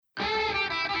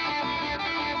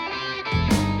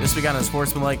This week on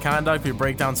Unsportsmanlike Conduct, we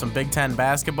break down some Big Ten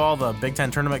basketball. The Big Ten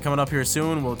tournament coming up here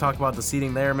soon. We'll talk about the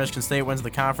seeding there. Michigan State wins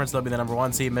the conference. They'll be the number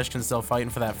 1 seed. Michigan's still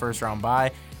fighting for that first round bye.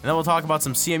 And then we'll talk about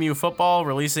some CMU football,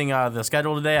 releasing the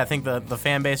schedule today. I think the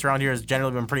fan base around here has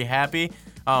generally been pretty happy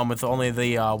with only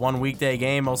the one weekday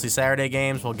game, mostly Saturday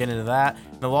games. We'll get into that.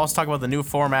 And then we'll also talk about the new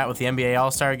format with the NBA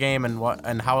All-Star Game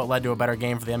and how it led to a better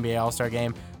game for the NBA All-Star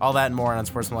Game. All that and more on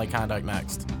Unsportsmanlike Conduct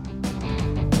next.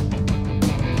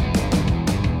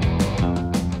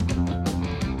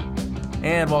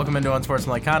 And welcome into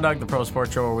Unsportsmanlike Conduct, the pro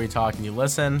sports show where we talk and you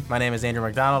listen. My name is Andrew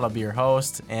McDonald. I'll be your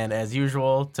host. And as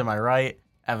usual, to my right,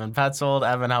 Evan Petzold.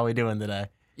 Evan, how are we doing today?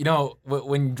 You know,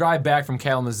 when you drive back from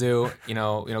Kalamazoo, you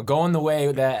know, going the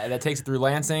way that takes it through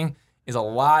Lansing is a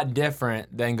lot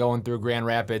different than going through Grand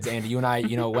Rapids. And you and I,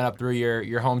 went up through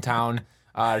your hometown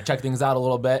to check things out a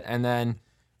little bit. And then,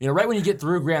 right when you get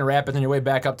through Grand Rapids on your way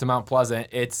back up to Mount Pleasant,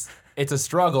 it's a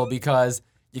struggle because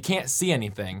you can't see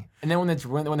anything. And then when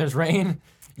there's rain,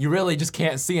 you really just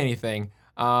can't see anything.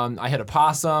 I hit a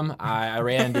possum. I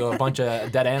ran into a bunch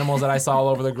of dead animals that I saw all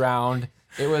over the ground.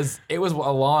 It was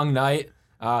a long night,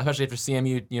 especially after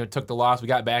CMU took the loss. We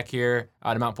got back here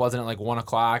to Mount Pleasant at like 1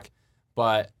 o'clock.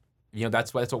 But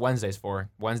that's what Wednesday's for.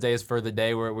 Wednesday is for the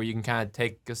day where you can kind of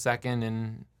take a second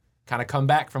and kind of come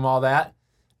back from all that.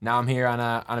 Now I'm here on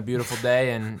a beautiful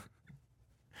day, and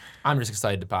I'm just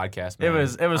excited to podcast, man.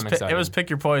 It was pick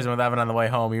your poison with Evan on the way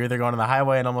home. You're either going on the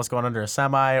highway and almost going under a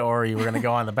semi, or you were going to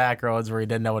go on the back roads where he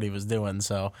didn't know what he was doing.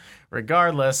 So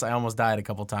regardless, I almost died a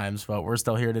couple times, but we're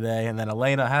still here today. And then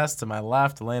Elena Hess to my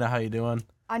left. Elena, how you doing?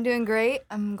 I'm doing great.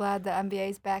 I'm glad the NBA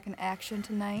is back in action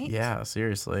tonight. Yeah,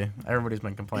 seriously. Everybody's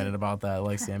been complaining about that.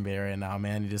 Likes the NBA right now,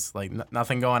 man. You just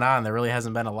nothing going on. There really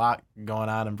hasn't been a lot going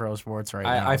on in pro sports right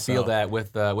now. I feel that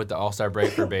with the All-Star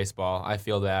break for baseball. I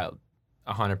feel that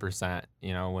 100%.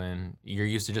 When you're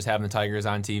used to just having the Tigers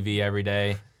on TV every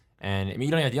day, and I mean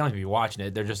you don't have to be watching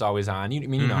it; they're just always on. You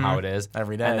know how it is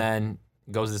every day. And then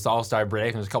goes this All-Star break,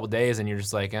 and there's a couple days, and you're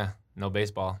just like, no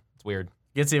baseball. It's weird.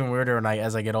 It gets even weirder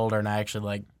as I get older and I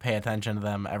actually pay attention to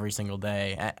them every single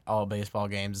day at all baseball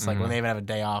games. It's like when they even have a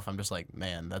day off, I'm just like,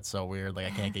 man, that's so weird. I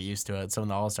can't get used to it. So when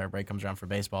the All-Star break comes around for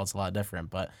baseball, it's a lot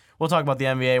different. But we'll talk about the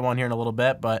NBA one here in a little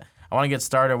bit. But I want to get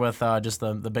started with just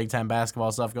the Big Ten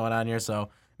basketball stuff going on here. So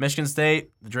Michigan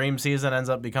State, the dream season ends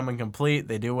up becoming complete.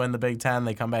 They do win the Big Ten.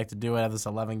 They come back to do it. Have this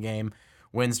 11-game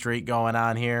win streak going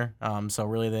on here. So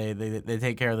really they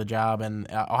take care of the job. And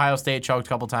Ohio State choked a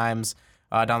couple times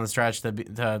down the stretch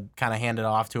to kind of hand it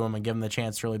off to them and give them the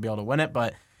chance to really be able to win it.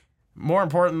 But more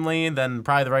importantly than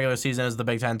probably the regular season is the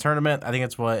Big Ten tournament. I think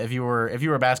it's what if you were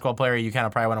a basketball player, you kind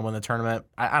of probably want to win the tournament.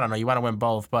 I don't know, you want to win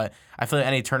both, but I feel like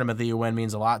any tournament that you win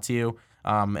means a lot to you.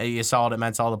 You saw it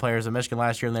meant to all the players in Michigan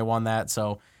last year, and they won that.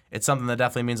 So it's something that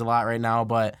definitely means a lot right now.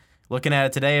 But looking at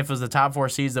it today, if it was the top 4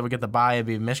 seeds that would get the bye, it'd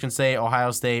be Michigan State,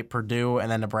 Ohio State, Purdue,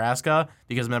 and then Nebraska.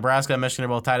 Because Nebraska and Michigan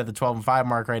are both tied at the 12-5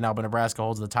 mark right now, but Nebraska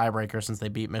holds the tiebreaker since they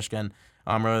beat Michigan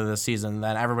earlier this season.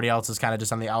 Then everybody else is kind of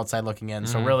just on the outside looking in.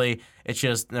 So really, it's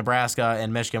just Nebraska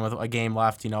and Michigan with a game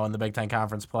left, in the Big Ten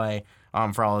Conference play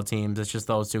for all the teams. It's just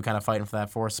those two kind of fighting for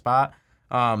that 4th spot.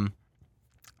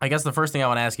 I guess the first thing I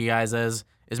want to ask you guys is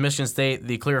Michigan State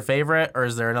the clear favorite, or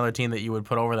is there another team that you would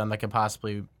put over them that could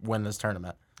possibly win this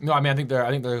tournament? No, I think they're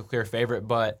a clear favorite,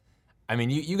 but I mean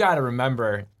you got to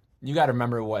remember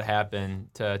what happened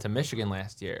to Michigan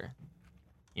last year.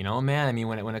 Man, I mean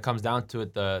when it comes down to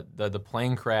it, the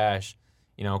plane crash,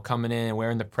 coming in and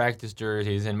wearing the practice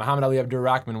jerseys, and Muhammad Ali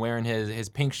Abdur-Rahman wearing his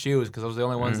pink shoes because those are the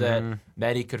only ones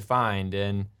that he could find,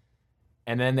 and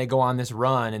then they go on this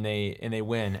run and they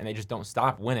win, and they just don't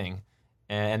stop winning.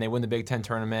 And they win the Big Ten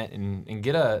tournament and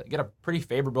get a pretty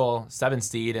favorable 7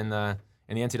 seed in the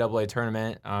NCAA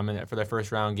tournament for their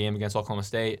first round game against Oklahoma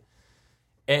State.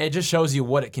 It just shows you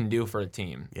what it can do for a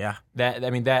team. Yeah. Well,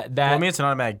 it's an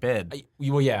automatic bid.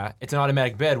 Well, yeah, it's an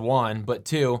automatic bid, 1, but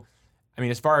 2,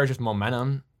 as far as just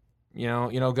momentum,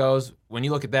 goes, when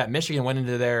you look at that, Michigan went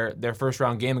into their first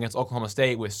round game against Oklahoma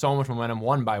State with so much momentum,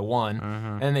 1 by 1,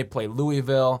 and then they played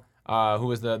Louisville, who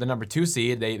was the number 2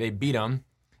 seed. They beat them.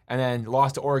 And then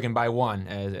lost to Oregon by 1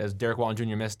 as Derek Walton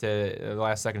Jr. missed the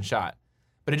last second shot.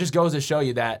 But it just goes to show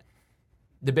you that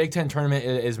the Big Ten tournament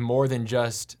is more than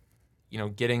just,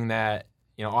 getting that,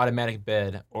 automatic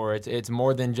bid, or it's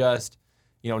more than just,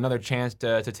 another chance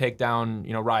to take down,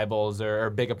 rivals or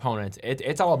big opponents.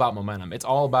 It's all about momentum. It's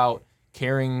all about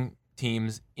carrying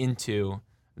teams into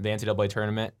the NCAA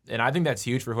tournament. And I think that's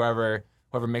huge for whoever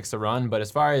makes the run. But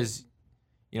as far as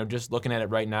just looking at it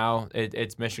right now,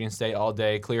 it's Michigan State all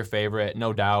day, clear favorite,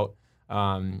 no doubt.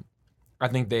 I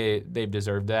think they've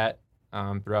deserved that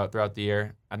throughout the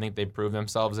year. I think they proved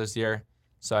themselves this year.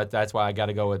 So that's why I got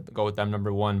to go with them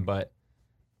number 1. But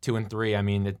 2 and 3, I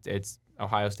mean, it's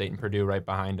Ohio State and Purdue right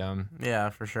behind them. Yeah,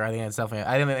 for sure. I think it's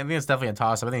definitely a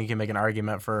toss-up. I think you can make an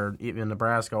argument for even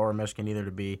Nebraska or Michigan either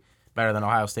to be better than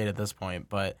Ohio State at this point.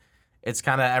 But it's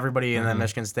kind of everybody in the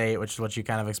Michigan State, which is what you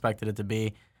kind of expected it to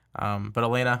be. But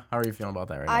Elena, how are you feeling about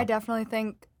that right now? I definitely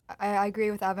think I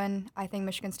agree with Evan. I think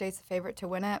Michigan State's the favorite to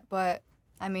win it, but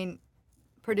I mean,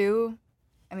 Purdue,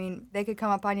 I mean, they could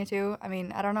come up on you too. I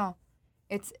mean, I don't know.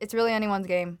 It's really anyone's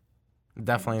game.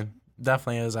 Definitely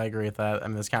is. I agree with that. I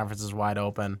mean, this conference is wide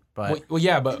open. But well,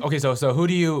 yeah, but okay. So who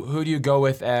do you go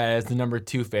with as the number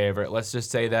 2 favorite? Let's just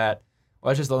say that.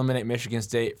 Let's just eliminate Michigan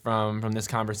State from this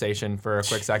conversation for a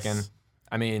quick second.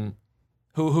 I mean,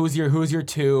 who's your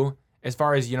 2 as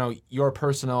far as your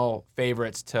personal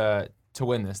favorites to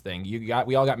win this thing?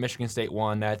 We all got Michigan State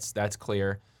 1. That's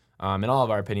clear, in all of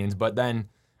our opinions. But then,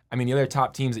 I mean, the other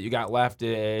top teams that you got left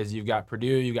is you've got Purdue,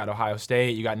 you got Ohio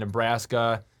State, you got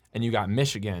Nebraska, and you got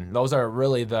Michigan. Those are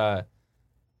really the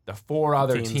 4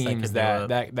 other teams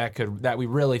that we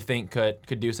really think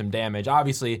could do some damage.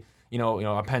 Obviously,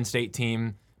 a Penn State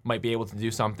team might be able to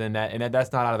do something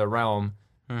that's not out of the realm.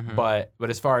 Mm-hmm. But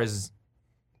as far as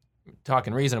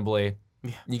talking reasonably,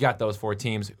 you got those 4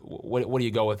 teams. What do you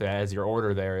go with as your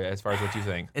order there as far as what you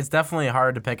think? It's definitely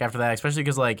hard to pick after that, especially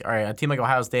because, all right, a team like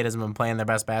Ohio State hasn't been playing their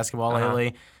best basketball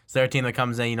lately. So they're a team that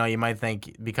comes in, you might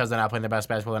think because they're not playing their best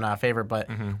basketball, they're not a favorite. But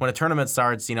when a tournament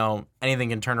starts, anything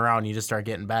can turn around and you just start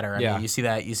getting better. I mean, you see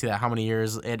that how many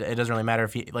years, it doesn't really matter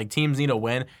if teams need a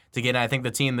win to get in. I think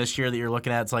the team this year that you're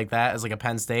looking at is like that, is like a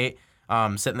Penn State.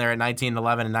 Sitting there at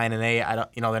 19-11 and 9-8,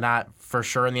 they're not for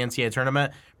sure in the NCAA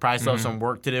tournament. Probably still have some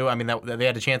work to do. I mean, they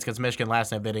had a chance against Michigan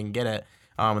last night. They didn't get it,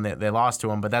 and they lost to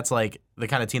them. But that's like the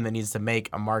kind of team that needs to make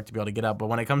a mark to be able to get up. But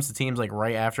when it comes to teams like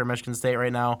right after Michigan State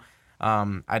right now,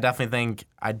 I definitely think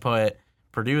I'd put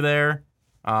Purdue there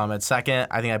at second.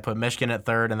 I think I'd put Michigan at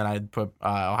third, and then I'd put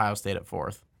Ohio State at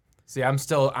fourth. See, I'm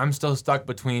still stuck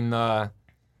between the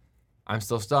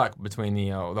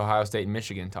Ohio State and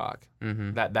Michigan talk.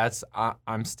 Mm-hmm.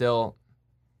 I'm still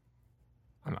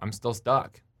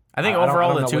stuck. I think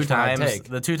overall the 2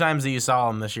 times that you saw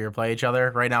them this year play each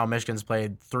other, right now Michigan's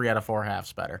played 3 out of 4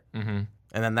 halves better. Mm-hmm.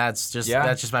 And then that's just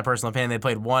my personal opinion. They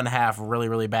played 1 half really,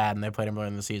 really bad, and they played them early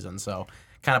in the season. So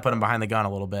kind of put them behind the gun a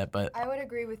little bit. But I would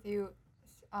agree with you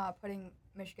putting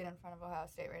Michigan in front of Ohio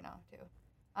State right now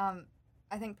too.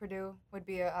 I think Purdue would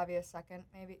be an obvious second,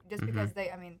 maybe just because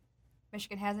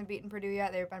Michigan hasn't beaten Purdue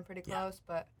yet. They've been pretty close,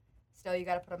 but still you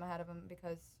got to put them ahead of them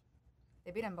because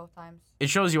they beat them both times. It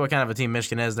shows you what kind of a team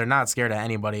Michigan is. They're not scared of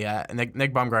anybody.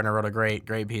 Nick Baumgartner wrote a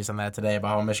great piece on that today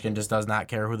about how Michigan just does not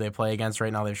care who they play against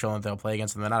right now. They've shown that they'll play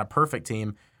against them. They're not a perfect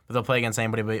team, but they'll play against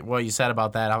anybody. But what you said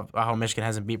about that, how Michigan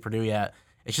hasn't beat Purdue yet,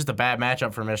 it's just a bad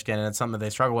matchup for Michigan, and it's something that they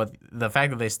struggle with. The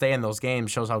fact that they stay in those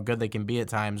games shows how good they can be at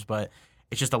times, but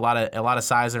it's just a lot of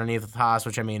size underneath the Haas,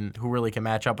 which, I mean, who really can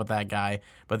match up with that guy?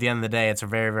 But at the end of the day, it's a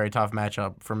very, very tough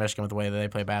matchup for Michigan with the way that they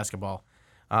play basketball.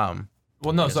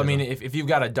 Well, no, so I mean, if you've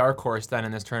got a dark horse then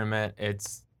in this tournament,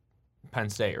 it's Penn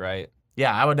State, right?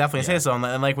 Yeah, I would definitely say so.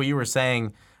 And like what you were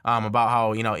saying about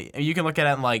how, you can look at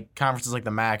it in like conferences like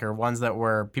the MAC or ones that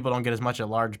where people don't get as much at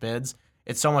large bids.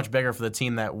 It's so much bigger for the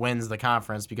team that wins the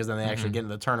conference because then they actually get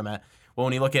into the tournament. Well,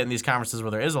 when you look at it in these conferences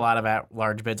where there is a lot of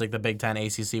at-large bids, like the Big Ten,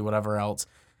 ACC, whatever else,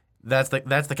 that's the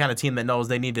kind of team that knows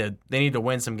they need to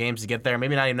win some games to get there.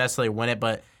 Maybe not even necessarily win it,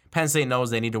 but Penn State knows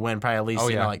they need to win probably at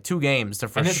least like 2 games to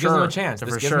for and this sure. Gives them a chance.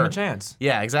 This gives them a chance.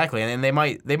 Yeah, exactly. And they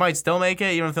might still make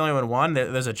it even if they only win 1.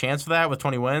 There's a chance for that with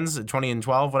 20 wins, 20 and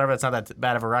 12, whatever. It's not that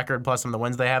bad of a record plus some of the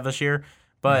wins they have this year,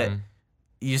 but.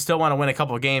 You still want to win a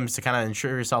couple of games to kind of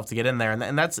ensure yourself to get in there.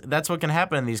 And that's what can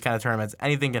happen in these kind of tournaments.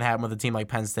 Anything can happen with a team like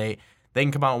Penn State. They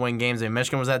can come out and win games. If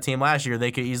Michigan was that team last year, they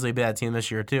could easily be that team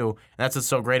this year too. And that's what's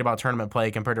so great about tournament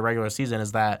play compared to regular season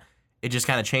is that it just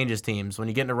kind of changes teams. When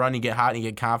you get in a run, you get hot, and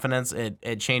you get confidence,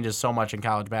 it changes so much in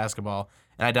college basketball.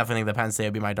 And I definitely think that Penn State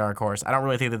would be my dark horse. I don't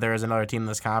really think that there is another team in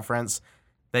this conference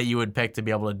that you would pick to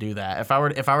be able to do that. If I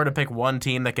were to pick one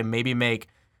team that can maybe make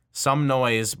some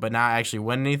noise but not actually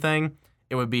win anything,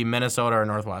 it would be Minnesota or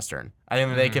Northwestern. I think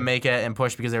that they can make it and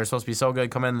push because they were supposed to be so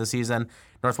good coming into the season.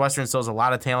 Northwestern still has a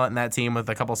lot of talent in that team with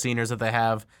a couple seniors that they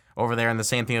have over there, and the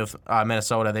same thing with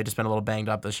Minnesota. They've just been a little banged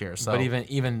up this year. So, but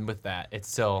even with that,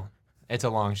 it's a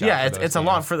long shot. Yeah, it's a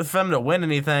long for them to win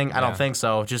anything. I don't think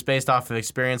so. Just based off of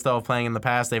experience though of playing in the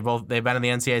past, they've been in the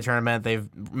NCAA tournament. They've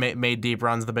made deep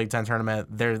runs in the Big Ten tournament.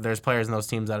 There's players in those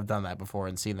teams that have done that before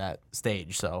and seen that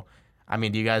stage. So, I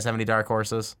mean, do you guys have any dark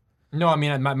horses? No, I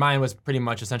mean, mine was pretty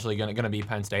much essentially going to be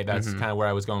Penn State. That's kind of where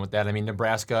I was going with that. I mean,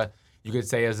 Nebraska, you could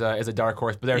say is a dark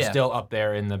horse, but they're still up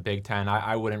there in the Big Ten.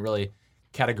 I wouldn't really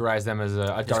categorize them as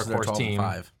a dark they're horse 12 and team.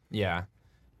 5. Yeah,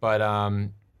 but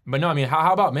no, I mean,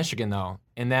 how about Michigan though?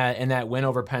 In that win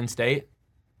over Penn State,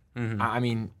 I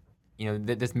mean, you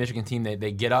know, this Michigan team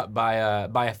they get up by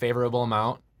a favorable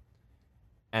amount,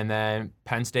 and then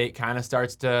Penn State kind of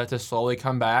starts to slowly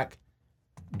come back,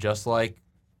 just like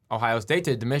Ohio State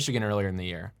did to Michigan earlier in the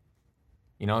year.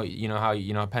 You know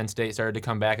how Penn State started to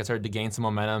come back, it started to gain some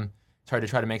momentum, started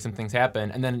to try to make some things happen,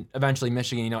 and then eventually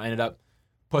Michigan, ended up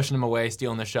pushing them away,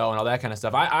 stealing the show, and all that kind of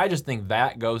stuff. I just think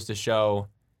that goes to show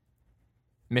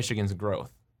Michigan's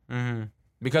growth. Mm-hmm.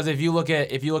 Because if you look at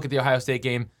the Ohio State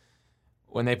game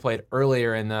when they played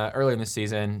earlier in the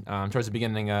season, towards the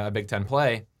beginning of Big Ten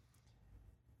play, I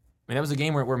mean, that was a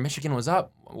game where Michigan was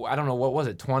up. I don't know, what was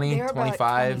it, 20, They were about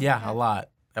 25? 20. Yeah, a lot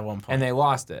at one point. And they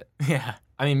lost it. Yeah.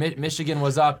 I mean, Michigan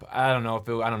was up. I don't know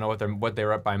what they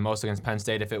were up by most against Penn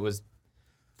State. If it was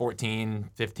 14,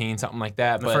 15, something like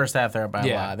that. The first half, they were up by a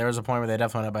Yeah. lot. There was a point where they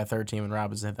definitely went up by 13 when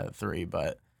Robinson hit that 3,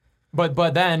 but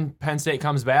then Penn State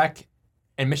comes back,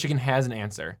 and Michigan has an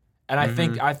answer. And I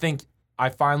think I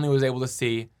finally was able to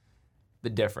see the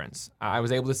difference. I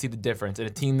was able to see the difference in a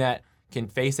team that can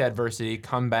face adversity,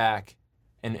 come back,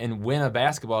 and win a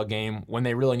basketball game when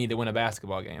they really need to win a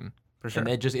basketball game. for sure. And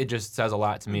it just says a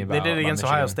lot to me about. They did it about against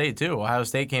Michigan. Ohio State too. Ohio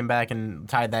State came back and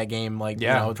tied that game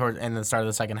towards in the start of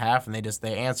the second half, and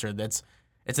they answered.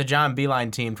 It's a John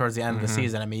Beilein team towards the end of the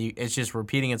season. I mean, it's just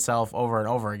repeating itself over and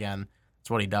over again. It's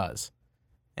what he does,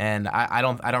 and I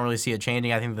don't really see it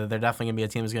changing. I think that they're definitely gonna be a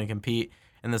team that's gonna compete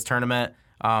in this tournament.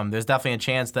 There's definitely a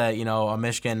chance that a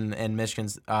Michigan and Michigan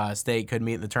State could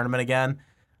meet in the tournament again.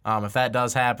 If that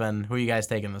does happen, who are you guys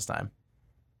taking this time?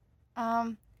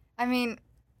 I mean,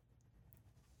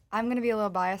 I'm gonna be a little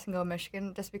biased and go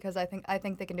Michigan just because I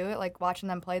think they can do it. Like watching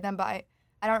them play them, but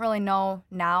I don't really know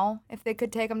now if they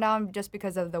could take them down just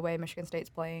because of the way Michigan State's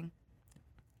playing.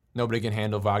 Nobody can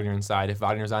handle Wagner inside. If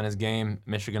Wagner's on his game,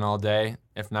 Michigan all day.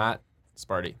 If not,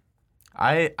 Sparty.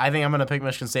 I think I'm going to pick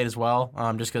Michigan State as well,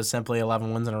 just because simply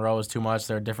 11 wins in a row is too much.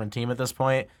 They're a different team at this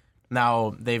point.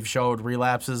 Now, they've showed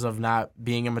relapses of not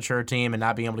being a mature team and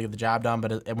not being able to get the job done,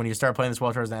 but when you start playing this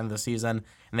well towards the end of the season,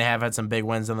 and they have had some big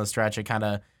wins in the stretch, it kind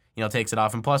of takes it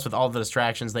off. And plus, with all the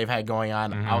distractions they've had going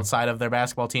on outside of their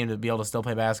basketball team, to be able to still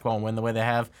play basketball and win the way they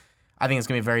have, I think it's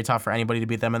going to be very tough for anybody to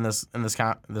beat them in this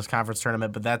conference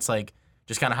tournament. But that's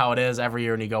just kind of how it is every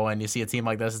year when you go in. You see a team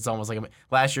like this, it's almost like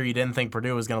last year you didn't think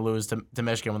Purdue was going to lose to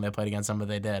Michigan when they played against them, but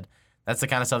they did. That's the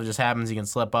kind of stuff that just happens. You can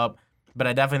slip up. But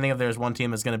I definitely think if there's one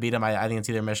team that's going to beat them, I think it's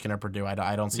either Michigan or Purdue.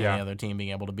 I don't see any other team being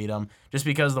able to beat them. Just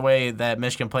because the way that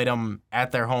Michigan played them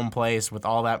at their home place with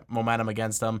all that momentum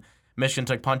against them, Michigan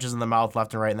took punches in the mouth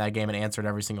left and right in that game and answered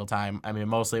every single time. I mean,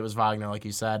 mostly it was Wagner, like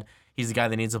you said. He's the guy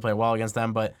that needs to play well against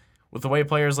them. But with the way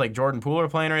players like Jordan Poole are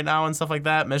playing right now and stuff like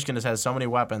that, Michigan just has so many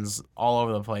weapons all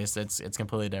over the place. It's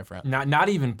completely different. Not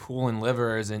even Poole and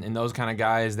Livers and those kind of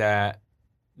guys that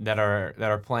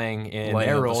are playing in Laying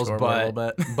their up the roles, scoreboard a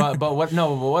but little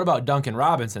bit. what about Duncan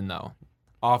Robinson though?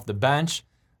 Off the bench,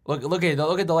 look at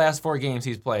the last 4 games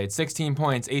he's played: 16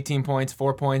 points, 18 points,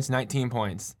 4 points, 19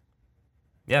 points.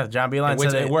 Yeah, John Beilein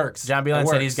said it works. John Beilein It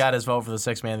said works. he's got his vote for the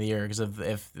 6th man of the year because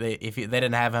if they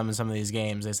didn't have him in some of these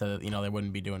games, they said that, they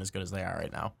wouldn't be doing as good as they are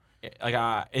right now.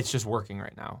 It's just working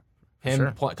right now.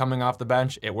 Sure. Coming off the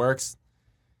bench, it works.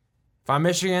 If I'm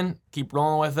Michigan, keep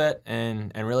rolling with it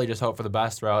and really just hope for the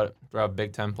best throughout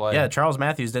Big Ten play. Yeah, Charles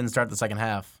Matthews didn't start the second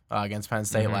half against Penn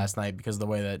State last night because of the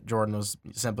way that Jordan was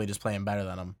simply just playing better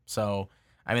than him. So,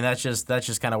 I mean, that's just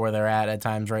kind of where they're at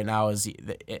times right now.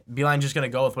 Beilein's just going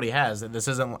to go with what he has. This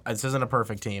isn't a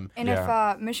perfect team. And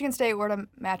if Michigan State were to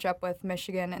match up with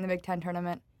Michigan in the Big Ten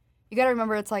tournament, you got to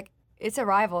remember it's a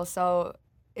rival, so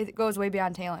it goes way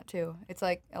beyond talent too. It's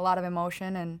like a lot of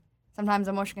emotion, and sometimes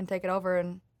emotion can take it over,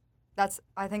 and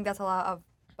I think that's a lot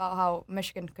about how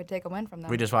Michigan could take a win from them.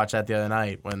 We just watched that the other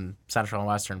night when Central and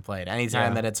Western played.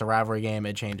 Anytime that it's a rivalry game,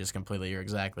 it changes completely. You're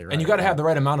exactly right. And you got to have the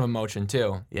right amount of emotion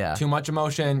too. Yeah. Too much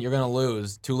emotion, you're going to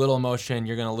lose. Too little emotion,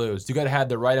 you're going to lose. You got to have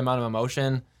the right amount of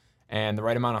emotion and the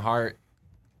right amount of heart,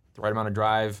 the right amount of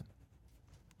drive,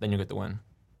 then you get the win.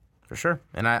 For sure.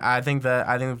 And I think that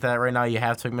right now you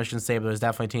have to pick Michigan State, but there's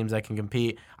definitely teams that can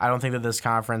compete. I don't think that this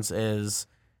conference is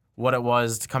what it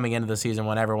was coming into the season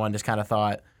when everyone just kind of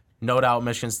thought, no doubt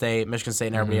Michigan State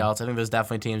and everybody else. I think there's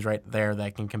definitely teams right there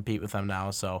that can compete with them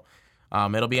now. So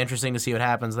it'll be interesting to see what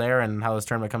happens there and how this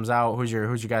tournament comes out. Who's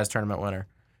your guys' tournament winner?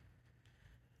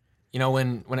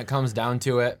 When it comes down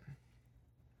to it,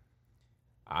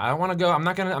 I don't want to go. I'm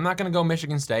not gonna go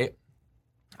Michigan State.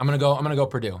 I'm gonna go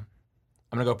Purdue.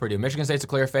 I'm gonna go Purdue. Michigan State's a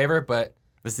clear favorite, but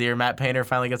This is the year Matt Painter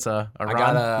finally gets a run in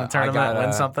the tournament,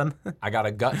 win something. I got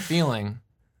a gut feeling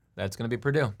That's going to be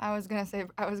Purdue. I was gonna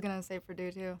say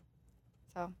Purdue too.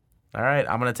 So. All right,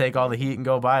 I'm going to take all the heat and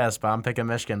go bias, but I'm picking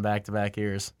Michigan back-to-back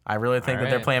years. I really think that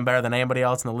they're playing better than anybody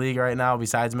else in the league right now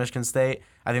besides Michigan State.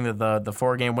 I think that the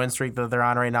 4-game win streak that they're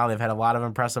on right now, they've had a lot of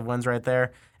impressive wins right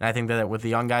there. And I think that with the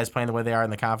young guys playing the way they are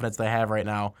and the confidence they have right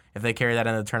now, if they carry that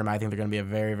into the tournament, I think they're going to be a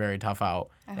very, very tough out.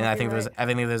 I think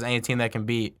if there's any team that can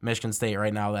beat Michigan State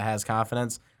right now that has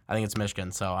confidence, I think it's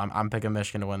Michigan. So I'm picking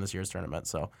Michigan to win this year's tournament.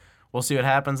 So we'll see what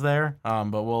happens there.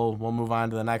 But we'll move on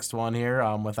to the next one here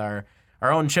with our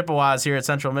own Chippewas here at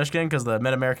Central Michigan, because the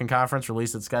Mid-American Conference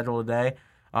released its schedule today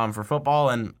for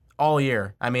football, and all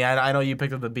year. I mean, I know you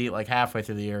picked up the beat like halfway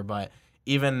through the year, but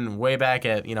even way back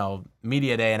at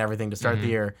media day and everything to start the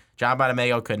year, John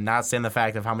Bonamego could not stand the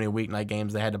fact of how many weeknight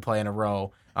games they had to play in a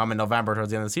row in November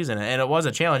towards the end of the season, and it was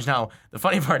a challenge. Now, the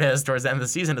funny part is towards the end of the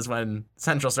season is when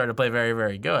Central started to play very,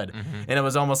 very good, and it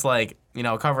was almost like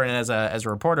covering it as a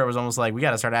reporter, it was almost like we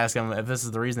got to start asking them if this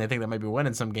is the reason they think they might be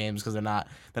winning some games, because they're not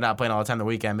playing all the time the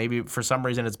weekend. Maybe for some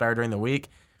reason it's better during the week.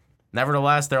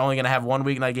 Nevertheless, they're only going to have one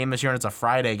weeknight game this year, and it's a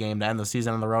Friday game to end the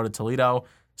season on the road at Toledo.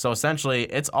 So essentially,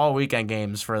 it's all weekend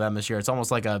games for them this year. It's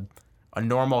almost like a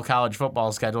normal college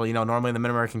football schedule. Normally in the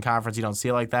Mid-American Conference, you don't see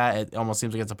it like that. It almost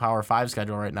seems like it's a Power 5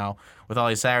 schedule right now with all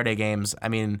these Saturday games. I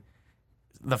mean,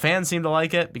 the fans seem to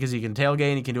like it because you can tailgate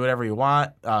and you can do whatever you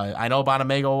want. I know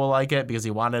Bonamego will like it because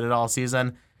he wanted it all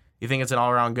season. You think it's an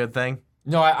all-around good thing?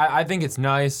 No, I think it's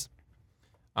nice.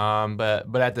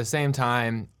 But at the same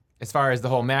time, as far as the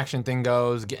whole Maction thing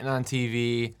goes, getting on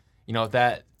TV,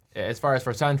 that as far as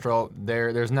for Central,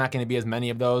 there's not going to be as many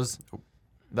of those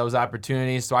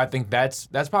opportunities. So I think that's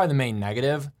probably the main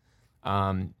negative.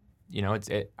 I'm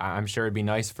sure it'd be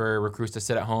nice for recruits to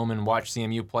sit at home and watch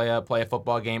CMU play a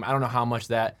football game. I don't know how much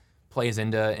that plays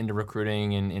into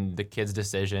recruiting and the kids'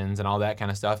 decisions and all that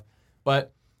kind of stuff.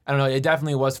 But I don't know. It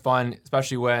definitely was fun,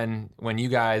 especially when you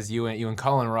guys, you and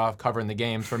Cullen were off covering the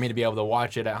games, for me to be able to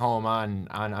watch it at home on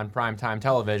primetime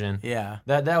television. Yeah.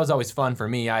 That was always fun for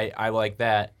me. I like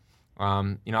that.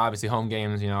 Obviously home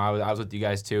games, I was with you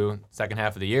guys too, second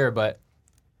half of the year, but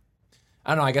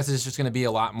I don't know, I guess it's just going to be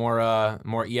a lot more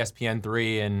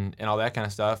ESPN3 and all that kind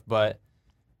of stuff. But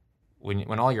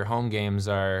when all your home games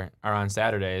are on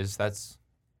Saturdays, that's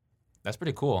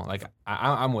pretty cool. Like,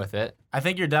 I'm with it. I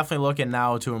think you're definitely looking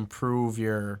now to improve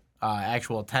your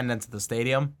actual attendance at the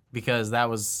stadium, because that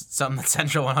was something that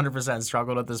Central 100%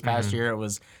 struggled with this past year. It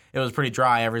was pretty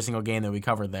dry every single game that we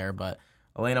covered there. But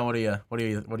Elena, what do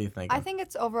you think? I think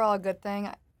it's overall a good thing.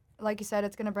 Like you said,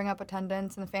 it's going to bring up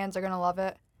attendance, and the fans are going to love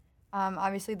it.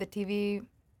 Obviously, the TV,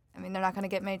 they're not going to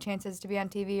get many chances to be on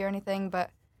TV or anything,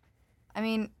 but,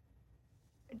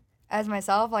 as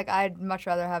myself, I'd much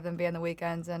rather have them be on the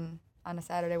weekends and on a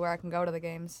Saturday where I can go to the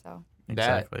games. So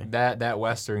exactly. That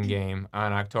Western game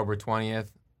on October 20th,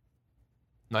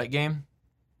 night game,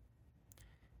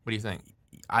 what do you think?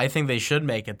 I think they should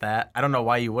make it that. I don't know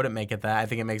why you wouldn't make it that. I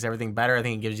think it makes everything better. I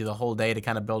think it gives you the whole day to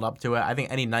kind of build up to it. I think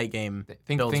any night game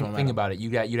builds momentum. Think about it.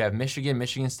 You'd have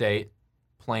Michigan State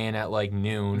playing at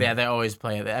noon. Yeah, they always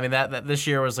play it. That this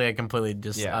year was a completely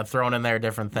just thrown in there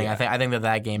different thing. Yeah. I think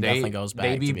that game definitely goes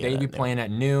back. They'd be playing at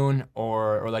noon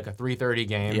or like a 3:30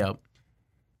 game. Yep.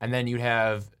 And then you'd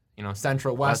have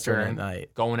Central Western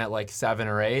night going at 7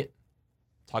 or 8.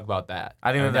 Talk about that.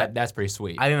 I think that's pretty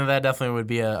sweet. I think that definitely would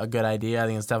be a good idea. I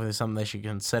think it's definitely something they should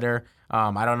consider.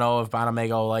 I don't know if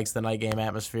Bonamego likes the night game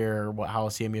atmosphere or how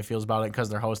CMU feels about it, because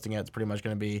they're hosting it. It's pretty much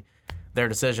going to be their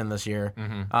decision this year.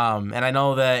 And I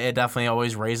know that it definitely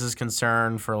always raises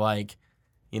concern for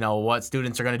what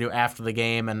students are going to do after the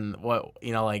game, and what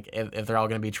if they're all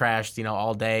going to be trashed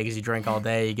all day because you drink all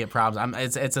day, you get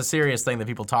problems. It's a serious thing that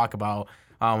people talk about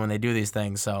when they do these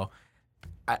things. So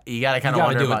you got to kind of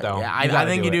wonder about it, though. Yeah, I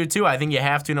think you do too. I think you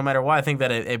have to, no matter what. I think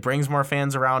that it brings more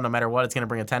fans around, no matter what. It's going to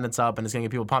bring attendance up, and it's going to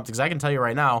get people pumped. Because I can tell you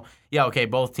right now,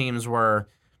 both teams were.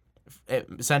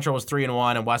 Central was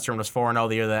 3-1, and Western was 4-0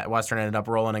 the year that Western ended up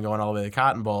rolling and going all the way to the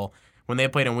Cotton Bowl. When they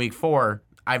played in Week 4,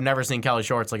 I've never seen Kelly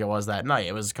Shorts like it was that night.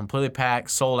 It was completely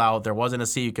packed, sold out. There wasn't a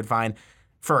seat you could find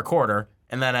for a quarter.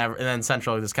 And then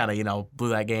Central just kind of blew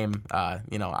that game.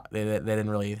 They didn't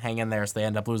really hang in there, so they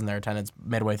ended up losing their attendance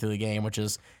midway through the game, which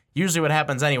is usually what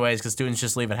happens anyways, because students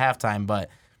just leave at halftime. But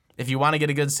if you want to get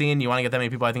a good scene, you want to get that many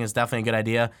people, I think it's definitely a good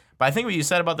idea. But I think what you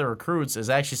said about the recruits is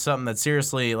actually something that's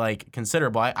seriously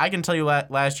considerable. I can tell you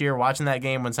last year watching that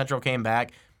game when Central came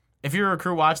back, if you're a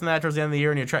recruit watching that towards the end of the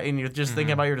year and you're just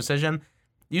thinking about your decision,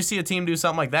 you see a team do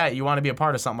something like that, you want to be a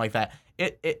part of something like that.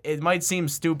 It might seem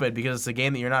stupid because it's a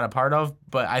game that you're not a part of,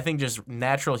 but I think just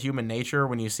natural human nature,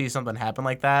 when you see something happen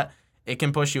like that, it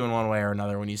can push you in one way or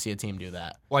another when you see a team do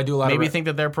that. Well, I do a lot Maybe of think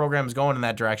that their program's going in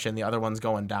that direction, the other one's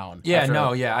going down. Yeah,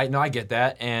 I get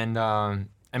that. And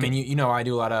I mean, you know, I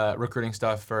do a lot of recruiting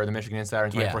stuff for the Michigan Insider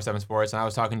and 24/7 Sports, and I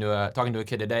was talking to a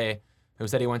kid today who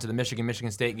said he went to the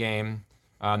Michigan State game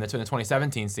that's in the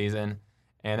 2017 season,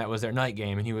 and that was their night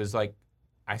game, and he was like,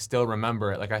 I still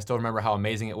remember it. Like, I still remember how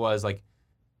amazing it was. Like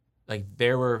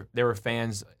there were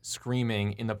fans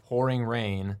screaming in the pouring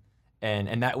rain,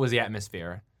 and that was the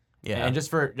atmosphere. Yeah. And just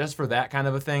for that kind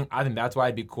of a thing, I think that's why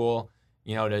it'd be cool,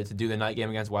 you know, to do the night game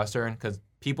against Western, because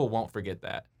people won't forget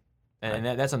that. And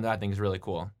that's something that I think is really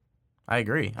cool. I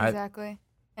agree. Exactly.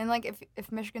 And, like,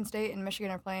 if Michigan State and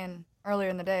Michigan are playing earlier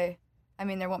in the day, I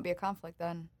mean, there won't be a conflict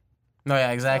then. No,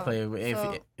 yeah, exactly.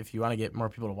 So, if you want to get more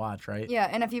people to watch, right? Yeah,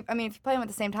 and if you play them at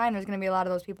the same time, there's going to be a lot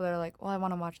of those people that are like, well, I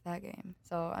want to watch that game.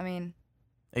 So, I mean.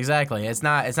 Exactly. It's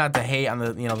not to hate on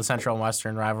the the Central and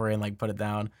Western rivalry and like put it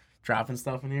down. Dropping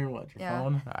stuff in here. What, your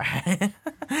phone? All right.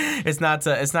 It's not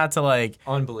to like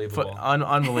unbelievable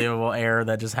unbelievable error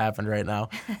that just happened right now.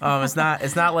 It's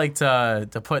not like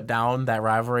to put down that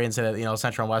rivalry and say that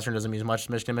Central and Western doesn't mean as much as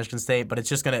Michigan State, but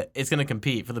it's gonna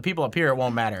compete. For the people up here, it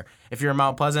won't matter. If you're in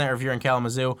Mount Pleasant or if you're in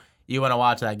Kalamazoo, you want to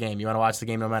watch that game. You want to watch the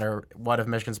game no matter what, if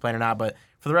Michigan's playing or not. But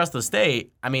for the rest of the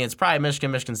state, I mean, it's probably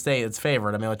Michigan State that's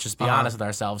favored. I mean, let's just be honest with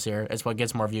ourselves here. It's what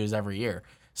gets more views every year.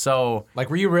 So, like,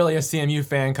 were you really a CMU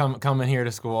fan coming here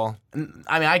to school?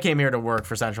 I mean, I came here to work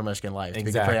for Central Michigan Life. To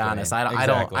be pretty honest,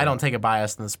 I don't take a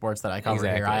bias in the sports that I cover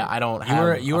here. I don't.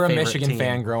 You were a Michigan team.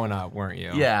 fan growing up, weren't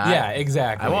you? Yeah.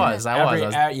 Exactly. I was.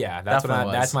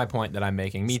 That's my point that I'm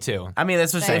making. Me too. I mean,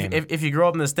 that's just if you grow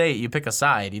up in the state, you pick a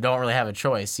side. You don't really have a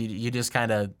choice. You just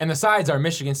kind of. And the sides are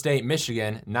Michigan State,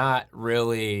 Michigan, not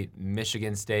really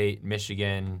Michigan State,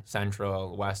 Michigan,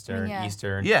 Central, Western,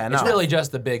 Eastern. Yeah, no. It's really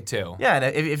just the big two. Yeah,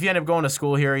 and if you end up going to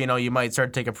school here, you might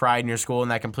start to take a pride in your school, and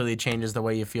that completely changes the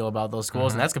way you feel about those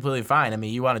schools, and that's completely fine. I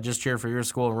mean, you want to just cheer for your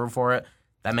school and root for it.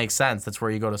 That makes sense. That's where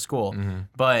you go to school.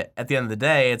 But at the end of the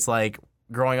day, it's like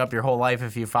growing up your whole life,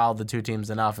 if you followed the two teams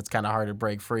enough, it's kind of hard to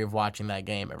break free of watching that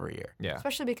game every year. Yeah.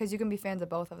 Especially because you can be fans of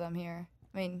both of them here.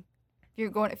 I mean, if you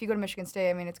go to Michigan State,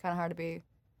 I mean, it's kind of hard to be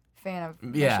a fan of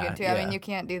Michigan too. I mean, you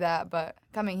can't do that, but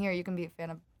coming here, you can be a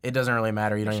fan of. It doesn't really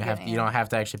matter. You don't have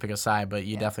to actually pick a side, but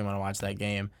you definitely want to watch that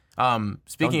game.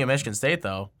 Speaking of Michigan State,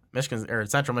 though,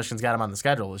 Central Michigan's got them on the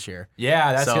schedule this year.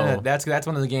 Yeah, that's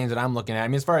one of the games that I'm looking at. I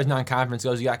mean, as far as non-conference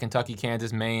goes, you got Kentucky,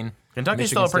 Kansas, Maine. Kentucky's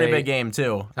still a pretty big game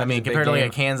too. I mean, compared to like a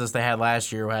Kansas they had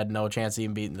last year, who had no chance of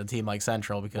even beating the team like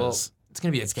Central because it's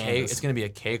gonna be it's gonna be a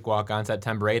cakewalk on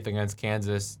September 8th against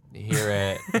Kansas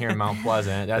here in Mount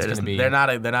Pleasant. They're not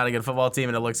a good football team,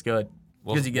 and it looks good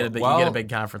because you get a big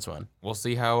conference win. We'll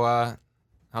see how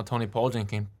Tony Poljan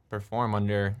can perform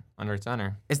under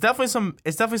center. It's definitely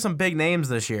some big names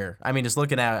this year. I mean, just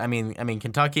looking at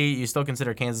Kentucky, you still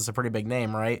consider Kansas a pretty big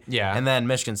name, right? Yeah. And then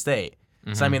Michigan State.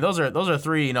 So I mean, those are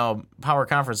three power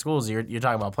conference schools you're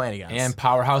talking about playing against. And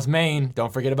powerhouse Maine.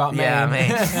 Don't forget about Maine. Yeah, Maine.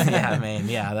 Yeah, Maine.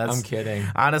 Yeah, I'm kidding.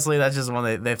 Honestly, that's just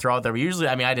one they throw out there. But usually,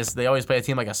 I mean, they always play a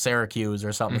team like a Syracuse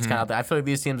or something. It's kind of. I feel like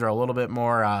these teams are a little bit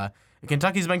more.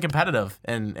 Kentucky's been competitive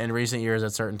in recent years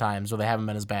at certain times where they haven't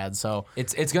been as bad. So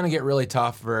it's going to get really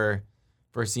tough for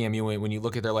CMU when you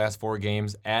look at their last 4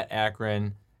 games: at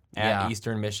Akron, at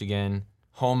Eastern Michigan,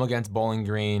 home against Bowling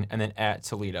Green, and then at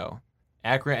Toledo.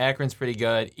 Akron's pretty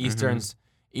good. Eastern's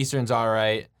all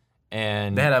right,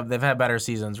 and they've had better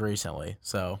seasons recently.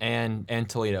 So and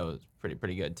Toledo is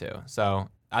pretty good too. So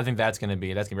I think that's gonna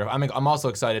be rough. I'm also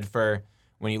excited for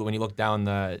when you look down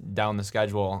the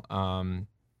schedule.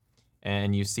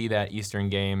 And you see that Eastern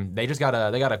game. They got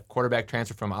a quarterback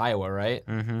transfer from Iowa, right?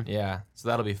 Mm-hmm. Yeah, so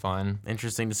that'll be fun.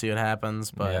 Interesting to see what happens,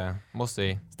 but yeah, we'll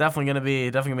see. It's definitely gonna be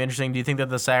interesting. Do you think that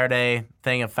the Saturday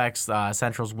thing affects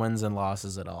Central's wins and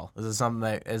losses at all? Is it something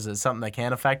that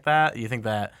can affect that? Do you think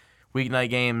that weeknight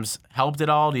games helped at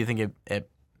all? Do you think it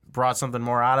brought something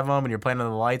more out of them, and you're playing under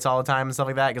the lights all the time and stuff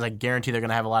like that? Because I guarantee they're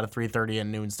gonna have a lot of 3:30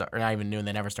 and noon start, or not even noon.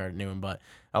 They never start at noon, but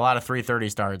a lot of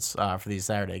 3:30 starts for these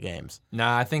Saturday games.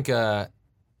 Nah, I think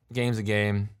game's a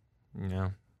game.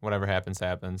 Whatever happens,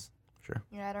 happens. Sure.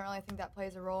 Yeah, I don't really think that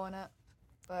plays a role in it,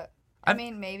 but I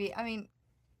mean, maybe. I mean,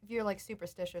 if you're like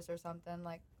superstitious or something,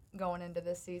 like going into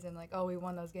this season, like, oh, we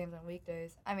won those games on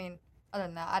weekdays. I mean, other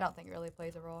than that, I don't think it really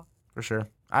plays a role. For sure.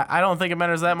 I don't think it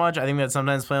matters that much. I think that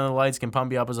sometimes playing under the lights can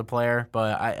pump you up as a player,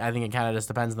 but I think it kind of just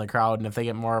depends on the crowd. And if they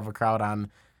get more of a crowd on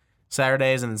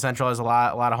Saturdays, and Central has a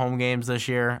lot of home games this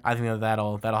year, I think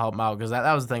that'll help them out, because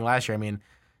that was the thing last year. I mean,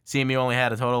 CMU only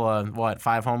had a total of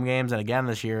 5 home games, and again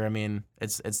this year, I mean,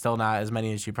 it's still not as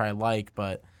many as you probably like,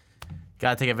 but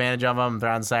got to take advantage of them. If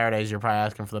they're on Saturdays, you're probably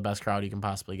asking for the best crowd you can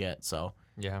possibly get. So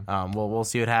Yeah. We'll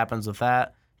see what happens with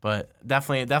that. But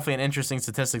definitely an interesting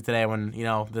statistic today when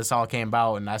this all came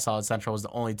about, and I saw that Central was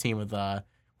the only team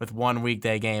with one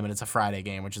weekday game, and it's a Friday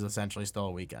game, which is essentially still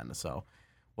a weekend. So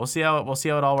we'll see how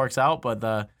it all works out. But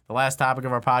the last topic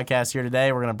of our podcast here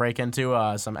today, we're gonna break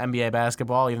into some NBA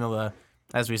basketball. Even though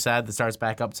as we said, the start's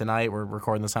back up tonight. We're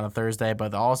recording this on a Thursday, but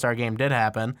the All-Star game did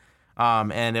happen,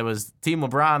 and it was Team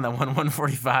LeBron that won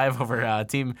 145 over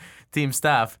Team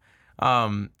Steph.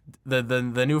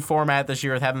 The new format this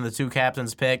year with having the two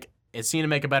captains pick, it seemed to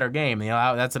make a better game.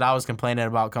 That's what I was complaining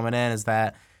about coming in, is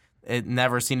that it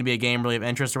never seemed to be a game really of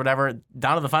interest or whatever.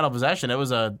 Down to the final possession, it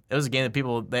was a game that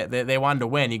people they wanted to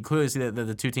win. You clearly see that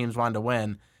the two teams wanted to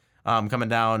win, coming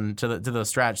down to the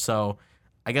stretch. So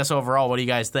I guess overall, what do you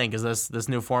guys think? Is this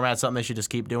new format something they should just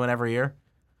keep doing every year?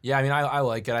 Yeah, I mean, I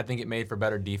like it. I think it made for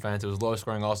better defense. It was the lowest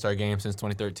scoring All-Star game since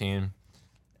 2013,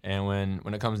 and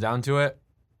when it comes down to it,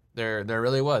 there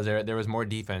really was. There was more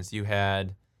defense. You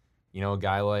had, a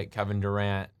guy like Kevin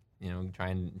Durant,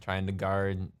 trying to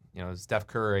guard, Steph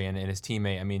Curry and his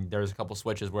teammate. I mean, there was a couple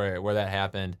switches where that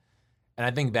happened, and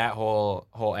I think that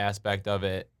whole aspect of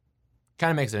it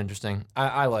kind of makes it interesting.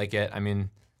 I like it. I mean,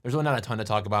 there's really not a ton to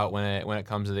talk about when it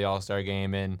comes to the All-Star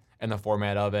game and the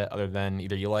format of it, other than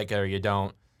either you like it or you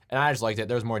don't. And I just liked it.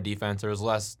 There was more defense. There was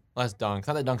less dunks.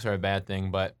 Not that dunks are a bad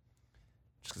thing, but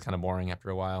just kind of boring after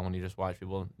a while when you just watch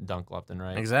people dunk left and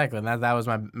right. Exactly, and that was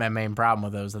my main problem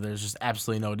with it, was that there's just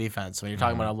absolutely no defense. So when you're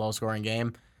talking about a low-scoring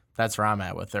game, that's where I'm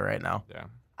at with it right now. Yeah,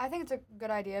 I think it's a good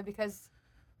idea because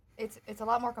it's a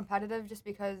lot more competitive, just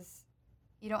because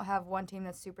you don't have one team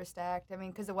that's super stacked. I mean,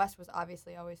 because the West was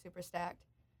obviously always super stacked,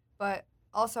 but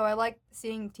also I like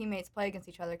seeing teammates play against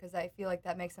each other because I feel like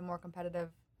that makes them more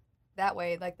competitive. That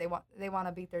way, like they want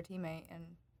to beat their teammate, and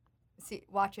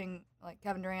watching like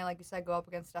Kevin Durant, like you said, go up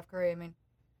against Steph Curry. I mean,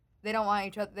 they don't want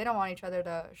each other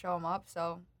to show them up,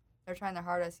 so they're trying their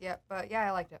hardest. Yeah, but yeah,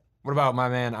 I liked it. What about my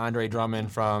man Andre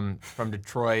Drummond from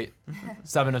Detroit?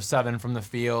 7 of 7 from the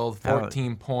field,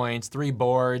 14 points, 3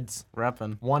 boards,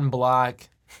 Reppin'. 1 block,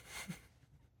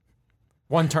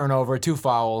 1 turnover, 2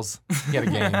 fouls. He had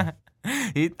a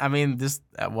game.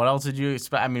 What else did you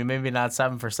expect? I mean, maybe not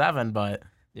 7 for 7, but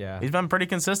yeah, he's been pretty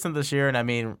consistent this year. And I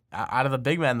mean, out of the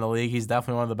big men in the league, he's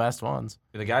definitely one of the best ones.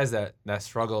 The guys that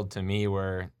struggled to me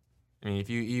were, I mean, if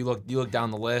you look down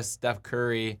the list, Steph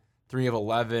Curry, 3 of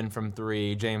 11 from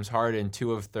 3. James Harden,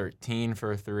 2 of 13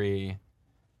 for 3.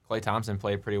 Klay Thompson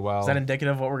played pretty well. Is that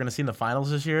indicative of what we're going to see in the finals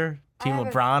this year? Team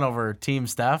LeBron over Team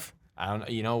Steph? I don't know.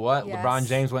 You know what? Yes. LeBron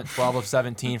James went 12 of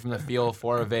 17 from the field,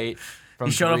 4 of 8 from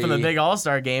 3. He showed up in the big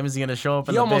All-Star game. Is he going to show up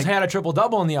in He almost had a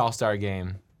triple-double in the All-Star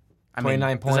game.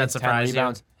 29 points, does that surprise 10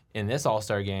 rebounds. In this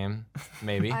All-Star game,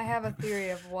 maybe. I have a theory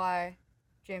of why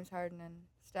James Harden and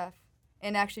Steph,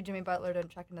 and actually Jimmy Butler didn't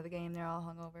check into the game. They're all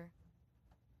hungover.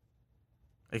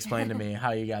 Explain to me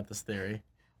how you got this theory.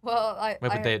 Well,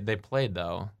 they played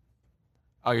though.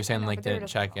 Oh, you're saying like they didn't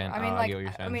check in. I mean, I get what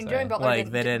you're saying. I mean, Jimmy Butler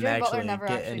they didn't actually get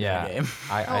into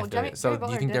the game. So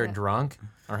do you think they're drunk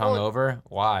or hungover?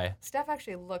 Why? Steph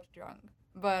actually looked drunk,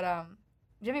 but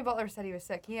Jimmy Butler said he was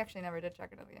sick. He actually never did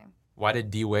check into the game. Why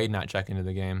did D Wade not check into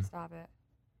the game? Stop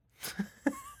it.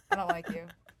 I don't like you.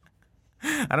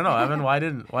 I don't know, Evan. Why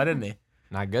didn't he?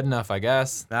 Not good enough, I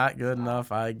guess. Not good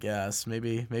enough, I guess.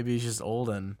 Maybe he's just old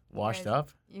and washed up.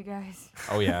 You guys.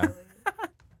 Oh yeah.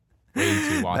 Way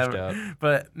too washed up.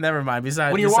 But never mind.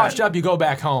 When you're washed up, you go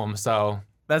back home. So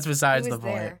that's besides the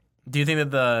point. There. Do you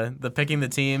think that the picking the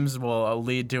teams will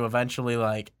lead to eventually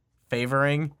like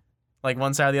favoring, like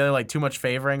one side or the other, like too much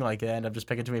favoring, like they end up just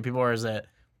picking too many people, or is it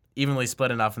evenly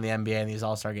split enough in the NBA and these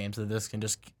All-Star games that this can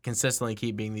just consistently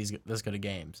keep being this good of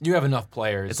games? You have enough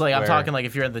players. It's like I'm talking like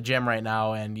if you're at the gym right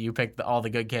now and you pick all the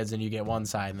good kids and you get one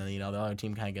side, and then the other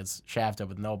team kind of gets shafted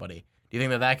with nobody. Do you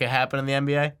think that could happen in the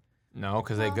NBA? No,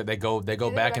 because they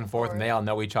go back and forth, and they all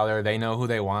know each other. They know who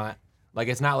they want. Like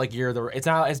it's not like it's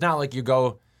not like you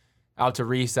go out to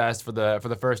recess for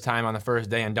the first time on the first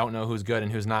day and don't know who's good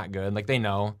and who's not good. Like they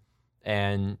know,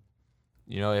 and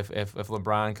if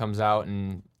LeBron comes out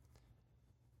and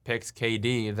picks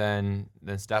KD, then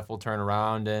Steph will turn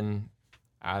around and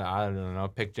I don't know,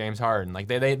 pick James Harden. Like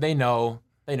they know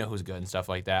who's good and stuff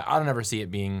like that. I don't ever see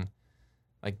it being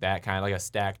like that, kind of like a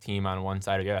stacked team on one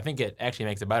side or the other. I think it actually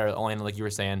makes it better. Only like you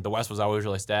were saying, the West was always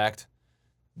really stacked.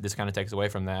 This kind of takes away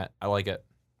from that. I like it.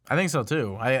 I think so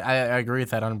too. I agree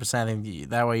with that 100%. I think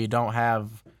that way you don't have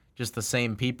just the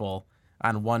same people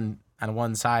on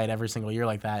one side every single year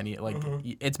like that. And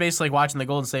it's basically like watching the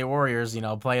Golden State Warriors,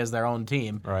 play as their own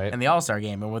team in the All-Star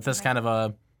game. And with this kind of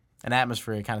an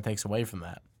atmosphere, it kind of takes away from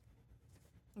that.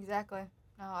 Exactly.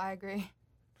 No, I agree.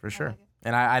 For sure. Like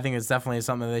And I think it's definitely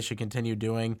something that they should continue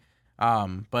doing.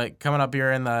 But coming up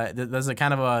here does it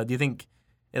kind of do you think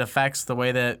it affects the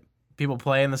way that people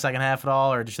play in the second half at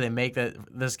all, or should they make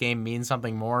this game mean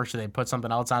something more? Should they put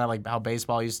something else on it, like how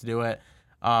baseball used to do it?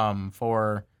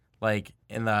 For like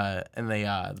in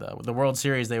the World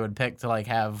Series, they would pick to like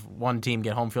have one team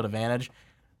get home field advantage.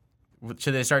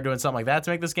 Should they start doing something like that to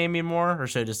make this game mean more, or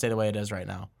should it just stay the way it is right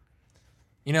now?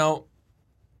 No,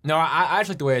 I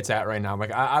actually like the way it's at right now.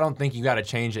 Like I don't think you got to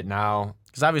change it now.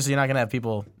 Because obviously you're not gonna have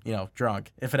people,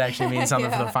 drunk if it actually means something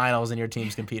for the finals and your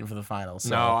team's competing for the finals.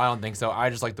 So. No, I don't think so. I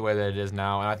just like the way that it is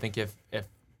now, and I think if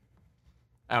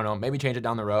I don't know, maybe change it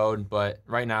down the road, but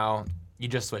right now you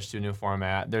just switch to a new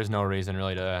format. There's no reason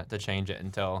really to change it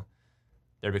until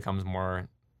there becomes more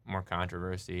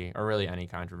controversy, or really any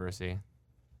controversy.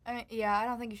 I mean, yeah, I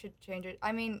don't think you should change it.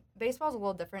 I mean, baseball's a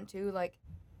little different too. Like,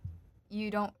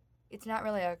 it's not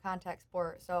really a contact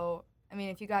sport. So, I mean,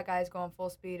 if you got guys going full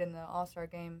speed in the All-Star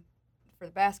game for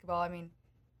the basketball, I mean,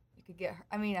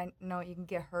 I know you can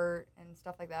get hurt and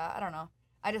stuff like that. I don't know.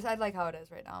 I like how it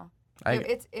is right now.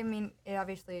 It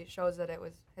obviously shows that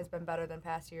has been better than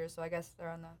past years. So I guess they're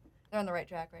on the right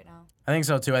track right now. I think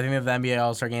so too. I think that the NBA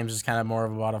All-Star Games is kind of more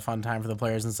of about a fun time for the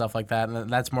players and stuff like that, and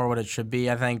that's more what it should be.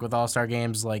 I think with All-Star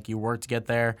Games, like you work to get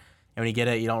there, and when you get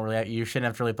it, you shouldn't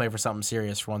have to really play for something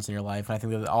serious for once in your life. And I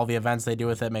think that all the events they do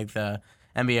with it make the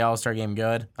NBA All-Star Game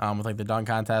good, with like the dunk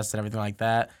contest and everything like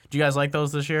that. Do you guys like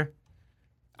those this year?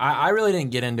 I really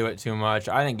didn't get into it too much.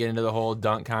 I didn't get into the whole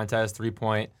dunk contest,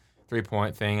 three-point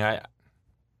thing.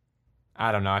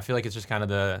 I don't know. I feel like it's just kind of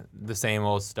the same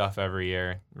old stuff every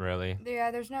year, really.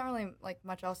 Yeah, there's not really like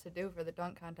much else to do for the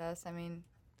dunk contest. I mean,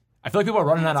 I feel like people are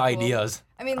running out of ideas.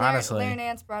 I mean, Larry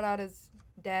Nance brought out his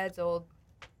dad's old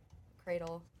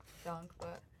cradle dunk,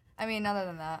 but I mean, other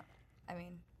than that, I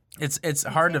mean, it's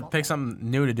hard to pick something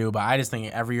new to do. But I just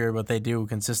think every year what they do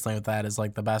consistently with that is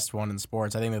like the best one in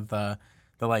sports. I think that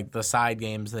the side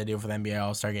games they do for the NBA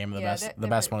All-Star Game are the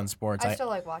best one in sports. I still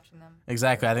like watching them.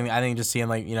 Exactly. I think just seeing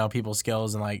like people's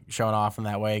skills and like showing off in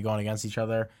that way, going against each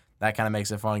other, that kind of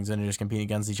makes it fun because then you're just competing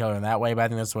against each other in that way. But I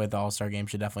think that's the way the All-Star Game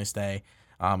should definitely stay.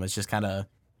 It's just kind of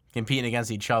competing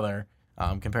against each other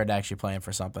compared to actually playing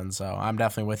for something. So I'm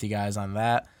definitely with you guys on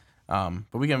that.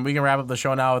 But we can wrap up the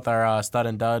show now with our stud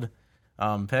and dud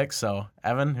picks. So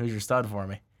Evan, who's your stud for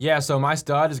me? Yeah. So my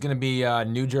stud is going to be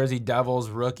New Jersey Devils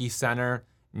rookie center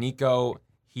Nico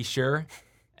Hischier,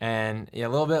 and yeah, a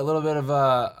little bit of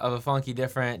a funky,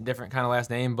 different kind of last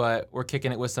name, but we're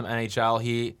kicking it with some NHL.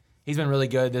 He's been really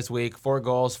good this week. 4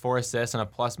 goals, 4 assists, and a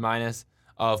plus-minus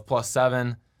of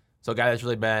 +7. So a guy that's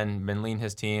really been leading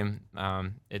his team.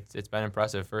 It's been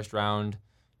impressive. First round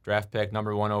draft pick,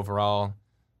 number 1 overall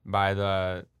by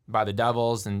the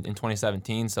Devils in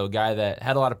 2017. So a guy that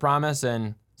had a lot of promise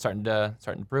and starting to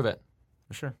prove it.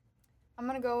 For sure. I'm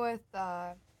gonna go with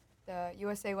the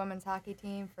USA women's hockey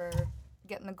team for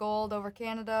getting the gold over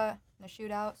Canada in the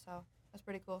shootout. So that's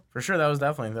pretty cool. For sure, that was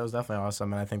definitely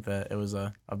awesome, and I think that it was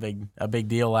a big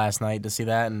deal last night to see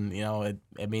that, and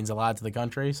it means a lot to the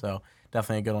country. So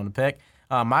definitely a good one to pick.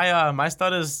 My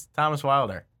stud is Thomas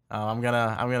Wilder. I'm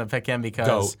gonna pick him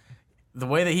because the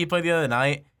way that he played the other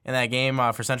night in that game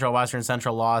for Central Western,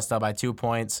 Central lost by 2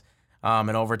 points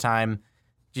in overtime.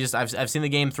 I've seen the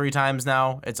game 3 times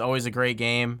now. It's always a great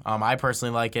game. I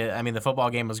personally like it. I mean, the football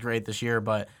game was great this year,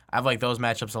 but I've liked those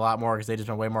matchups a lot more because they've just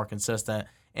been way more consistent.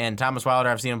 And Thomas Wilder,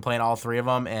 I've seen him playing all 3 of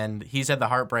them, and he's had the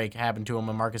heartbreak happen to him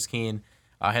when Marcus Keene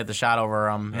hit the shot over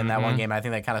him in that one game. I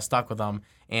think that kind of stuck with him.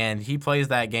 And he plays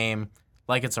that game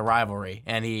like it's a rivalry,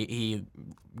 and he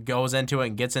goes into it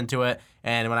and gets into it.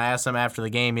 And when I asked him after the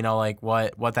game, like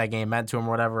what that game meant to him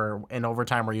or whatever, in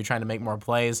overtime, were you trying to make more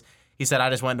plays? He said,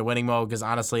 I just went into winning mode because,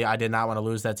 honestly, I did not want to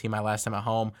lose that team my last time at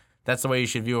home. That's the way you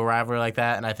should view a rivalry like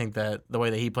that, and I think that the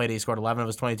way that he played, he scored 11 of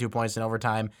his 22 points in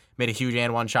overtime, made a huge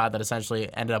and one shot that essentially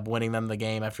ended up winning them the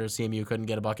game after CMU couldn't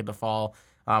get a bucket to fall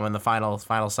in the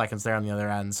final seconds there on the other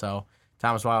end. So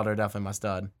Thomas Wilder, definitely my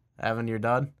stud. Evan, your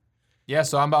dud? Yeah,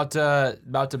 so I'm about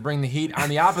to bring the heat on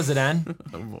the opposite end.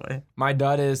 Oh, boy. My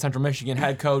dud is Central Michigan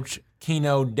head coach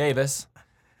Keno Davis.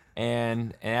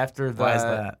 And after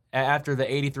the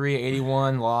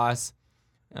 83-81 loss,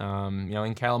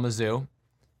 in Kalamazoo,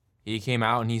 he came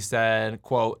out and he said,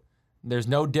 quote, "There's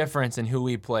no difference in who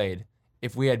we played.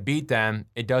 If we had beat them,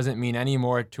 it doesn't mean any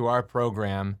more to our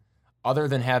program other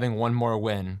than having one more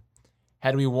win.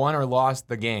 Had we won or lost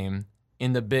the game,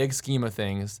 in the big scheme of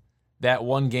things, that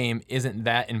one game isn't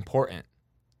that important,"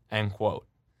 end quote.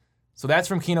 So that's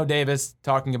from Keno Davis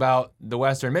talking about the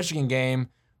Western Michigan game,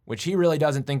 which he really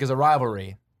doesn't think is a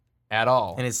rivalry at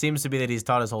all. And it seems to be that he's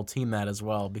taught his whole team that as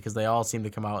well, because they all seem to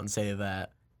come out and say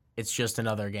that it's just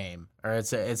another game, or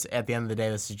it's at the end of the day,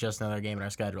 this is just another game in our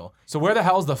schedule. So where the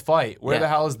hell's the fight? Where the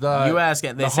hell is the you ask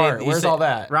it? They say heart? Where's all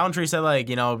that? Roundtree said like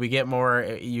we get more.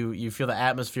 You feel the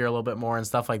atmosphere a little bit more and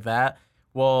stuff like that.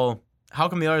 Well, how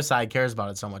come the other side cares about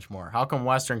it so much more? How come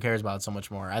Western cares about it so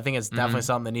much more? I think it's definitely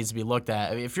something that needs to be looked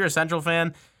at. I mean, if you're a Central fan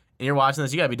and you're watching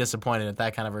this, you got to be disappointed at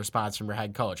that kind of a response from your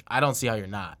head coach. I don't see how you're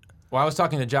not. Well, I was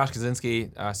talking to Josh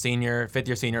Kaczynski, senior,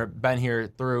 fifth-year senior, been here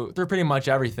through pretty much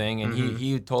everything, and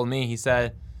he told me, he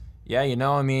said, yeah,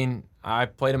 I mean, I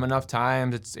played him enough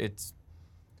times. It's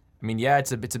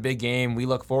a big game. We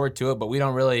look forward to it, but we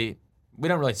don't really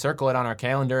circle it on our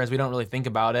calendars. We don't really think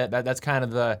about it. That's kind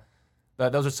of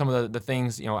those are some of the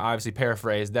things, obviously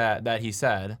paraphrased that he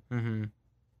said. Mm-hmm.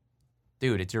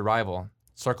 Dude, it's your rival.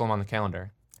 Circle him on the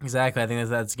calendar. Exactly. I think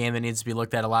that's a game that needs to be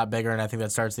looked at a lot bigger, and I think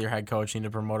that starts with your head coach. You need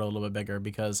to promote it a little bit bigger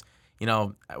because,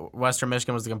 Western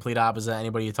Michigan was the complete opposite.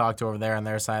 Anybody you talked to over there on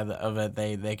their side of it,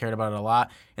 they cared about it a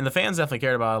lot. And the fans definitely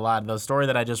cared about it a lot. The story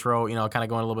that I just wrote, kind of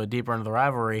going a little bit deeper into the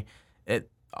rivalry,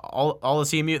 all the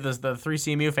CMU, the 3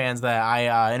 CMU fans that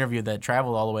I interviewed that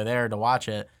traveled all the way there to watch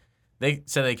it, they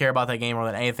said they care about that game more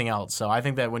than anything else. So I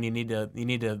think that when you need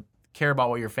to care about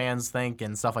what your fans think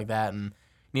and stuff like that, and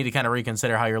need to kind of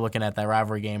reconsider how you're looking at that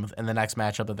rivalry game in the next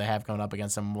matchup that they have coming up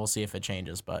against them. We'll see if it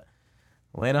changes. But,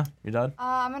 Elena, you're done?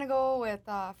 I'm going to go with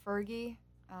Fergie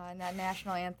and that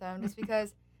national anthem just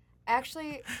because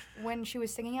actually when she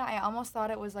was singing it, I almost thought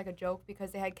it was like a joke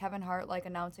because they had Kevin Hart like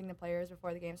announcing the players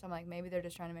before the game. So I'm like, maybe they're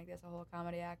just trying to make this a whole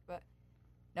comedy act. But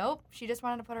nope, she just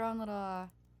wanted to put her own little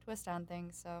twist on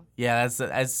things. So yeah,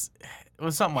 it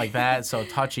was something like that. So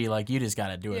touchy, like you just got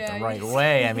to do it the right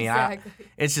way. I mean, exactly.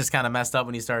 It's just kind of messed up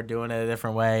when you start doing it a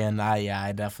different way. And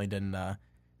I definitely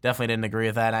didn't agree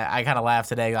with that. I kind of laughed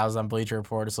today. I was on Bleacher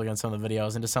Report just looking at some of the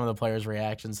videos and just some of the players'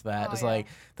 reactions to that. Like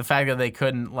the fact that they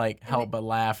couldn't help but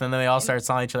laugh, and then they all started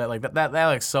telling each other like that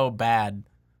looks so bad.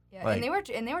 Yeah, and they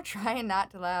were trying not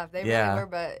to laugh. They really were,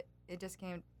 but it just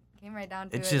came right down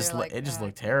to it. It just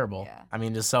looked terrible. Yeah. I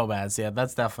mean, just so bad. So yeah,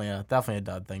 that's definitely a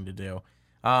dud thing to do.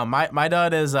 My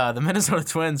dud is the Minnesota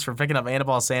Twins for picking up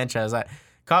Anibal Sanchez.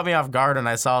 Caught me off guard when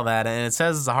I saw that, and it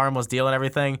says it's a harmless deal and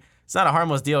everything. It's not a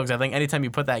harmless deal because I think anytime you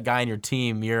put that guy in your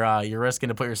team, you're risking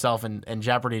to put yourself in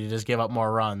jeopardy to just give up more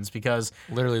runs because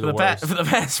literally the worst. For the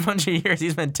past bunch of years,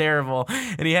 he's been terrible.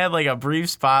 And he had like a brief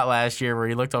spot last year where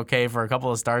he looked okay for a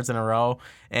couple of starts in a row.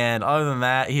 And other than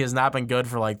that, he has not been good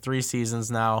for like 3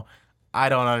 seasons now. I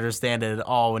don't understand it at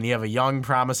all. When you have a young,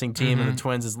 promising team and the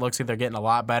Twins, it looks like they're getting a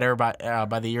lot better.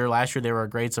 By the year last year, they were a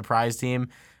great surprise team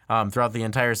throughout the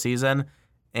entire season.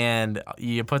 And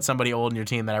you put somebody old in your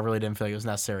team that I really didn't feel like it was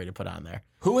necessary to put on there.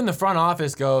 Who in the front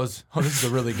office goes, oh, this is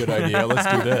a really good idea.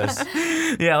 Let's do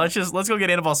this. Yeah, let's go get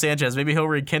Anibal Sanchez. Maybe he'll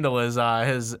rekindle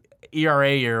his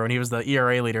ERA year when he was the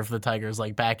ERA leader for the Tigers,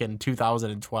 like back in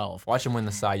 2012. Watch him win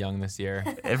the Cy Young this year.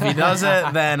 If he does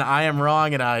it, then I am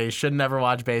wrong, and I should never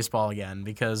watch baseball again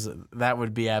because that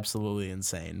would be absolutely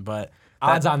insane. But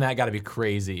odds on that got to be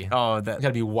crazy. Oh, that got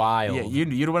to be wild. Yeah,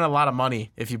 you'd win a lot of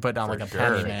money if you put down like a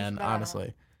penny, man.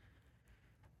 Honestly.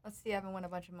 Let's see Evan win a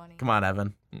bunch of money. Come on,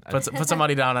 Evan. Put some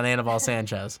money down on Anibal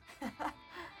Sanchez.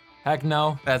 Heck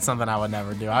no. That's something I would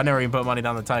never do. I'd never even put money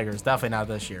down the Tigers. Definitely not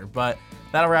this year. But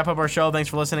that'll wrap up our show.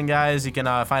 Thanks for listening, guys. You can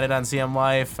find it on CM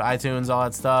Life, iTunes, all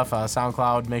that stuff,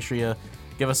 SoundCloud. Make sure you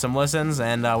give us some listens,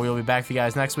 and we will be back for you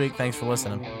guys next week. Thanks for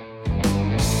listening.